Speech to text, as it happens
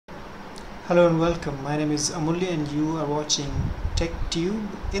Hello and welcome. My name is Amulya and you are watching TechTube.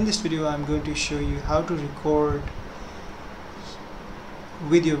 In this video I'm going to show you how to record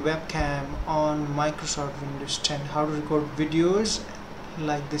with your webcam on Microsoft Windows 10. How to record videos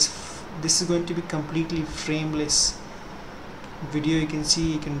like this. This is going to be completely frameless video. You can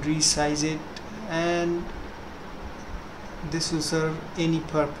see you can resize it and this will serve any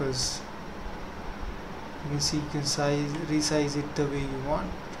purpose. You can see you can resize it the way you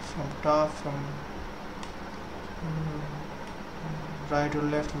want, from top, from right or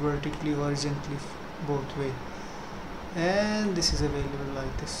left, vertically, horizontally, both way. And this is available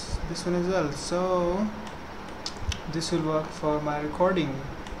like this one as well. So this will work for my recording.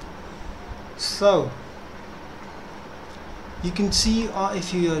 So you can see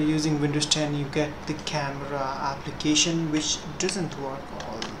if you are using Windows 10, you get the camera application, which doesn't work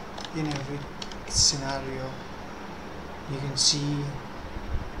in every scenario. You can see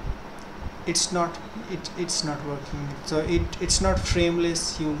it's not working. So it's not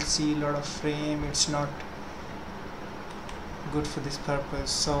frameless. You will see a lot of frame. It's not good for this purpose.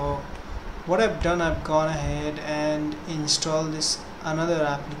 So what I've done, I've gone ahead and installed this another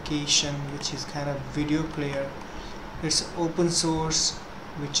application which is kind of video player. It's open source,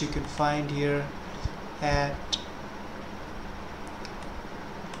 which you can find here at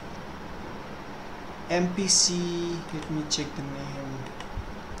MPC. Let me check the name.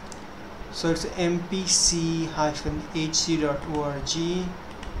 So it's MPC-HC.org.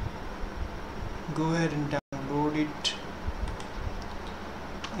 Go ahead and download it.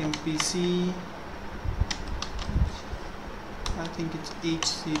 MPC, I think it's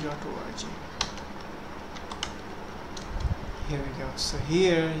hc.org. Here we go. So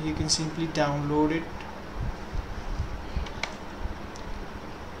here you can simply download it,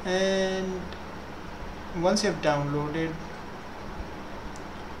 and once you have downloaded,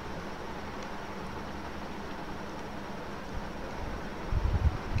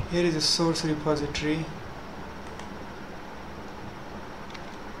 here is a source repository.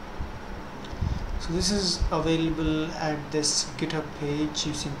 So this is available at this GitHub page.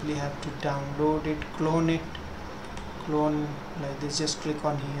 You simply have to download it, clone like this. Just click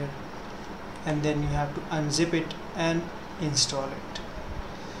on here and then you have to unzip it and install it.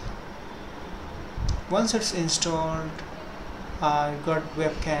 Once it's installed, I got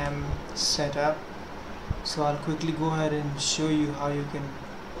webcam set up, so I'll quickly go ahead and show you how you can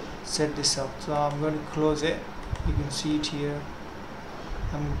set this up. So I'm going to close it. You can see it here.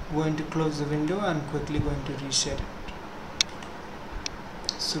 I'm going to close the window and quickly going to reset it.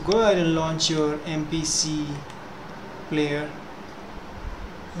 So go ahead and launch your MPC player,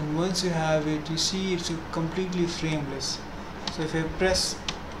 and once you have it, you see it's completely frameless. So if I press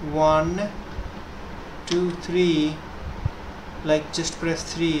 1, 2, 3, like just press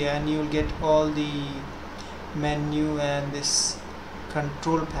 3 and you'll get all the menu and this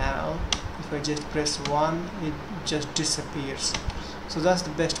control panel. If I just press 1, it just disappears. So that's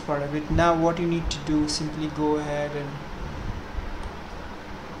the best part of it. Now what you need to do is simply go ahead and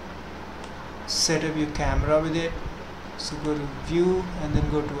set up your camera with it. So go to view and then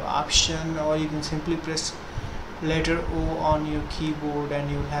go to option, or you can simply press letter O on your keyboard and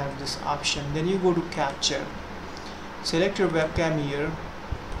you'll have this option. Then you go to capture. Select your webcam here,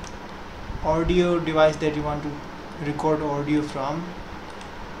 audio device that you want to record audio from,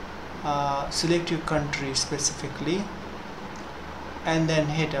 select your country specifically and then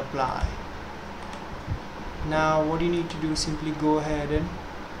hit apply. Now what you need to do is simply go ahead and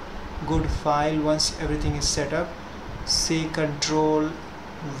go to file. Once everything is set up, say Control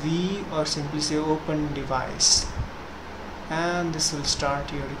V or simply say open device, and this will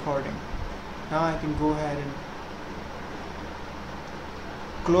start your recording. Now I can go ahead and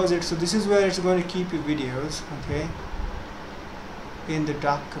close it. So this is where it's going to keep your videos, okay, in the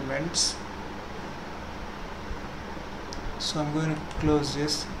documents. So I'm going to close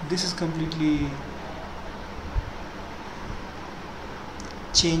this. This is completely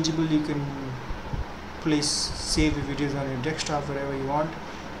changeable. You can save your videos on your desktop wherever you want,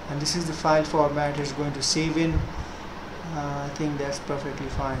 and this is the file format it's going to save in. I think that's perfectly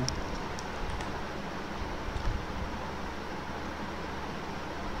fine.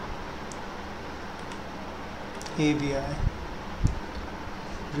 AVI,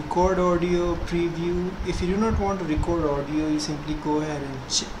 record audio, preview. If you do not want to record audio, you simply go ahead and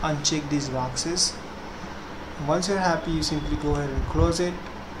uncheck these boxes. Once you're happy, you simply go ahead and close it.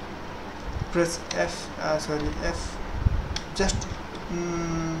 Press F, just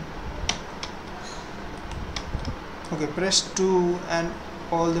okay, press 2 and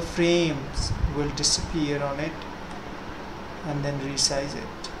all the frames will disappear on it, and then resize it.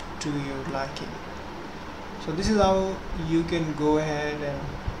 to your liking. So this is how you can go ahead and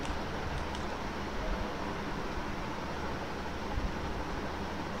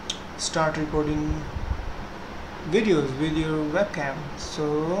start recording videos with your webcam. So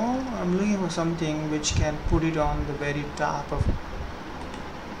I'm looking for something which can put it on the very top of.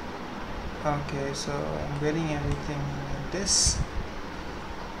 Okay, so I'm getting everything like this.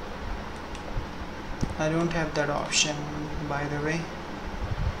 I don't have that option, by the way.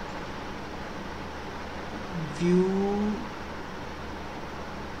 View,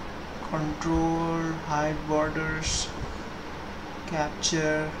 control, hide borders,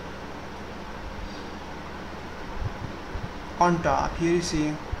 capture. On top here you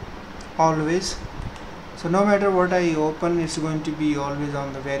see always, so no matter what I open, it's going to be always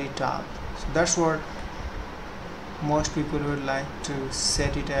on the very top. So that's what most people would like to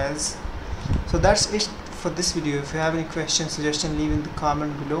set it as. So that's it for this video. If you have any questions, suggestion, leave in the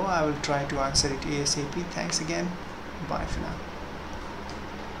comment below. I will try to answer it ASAP. Thanks again. Bye for now.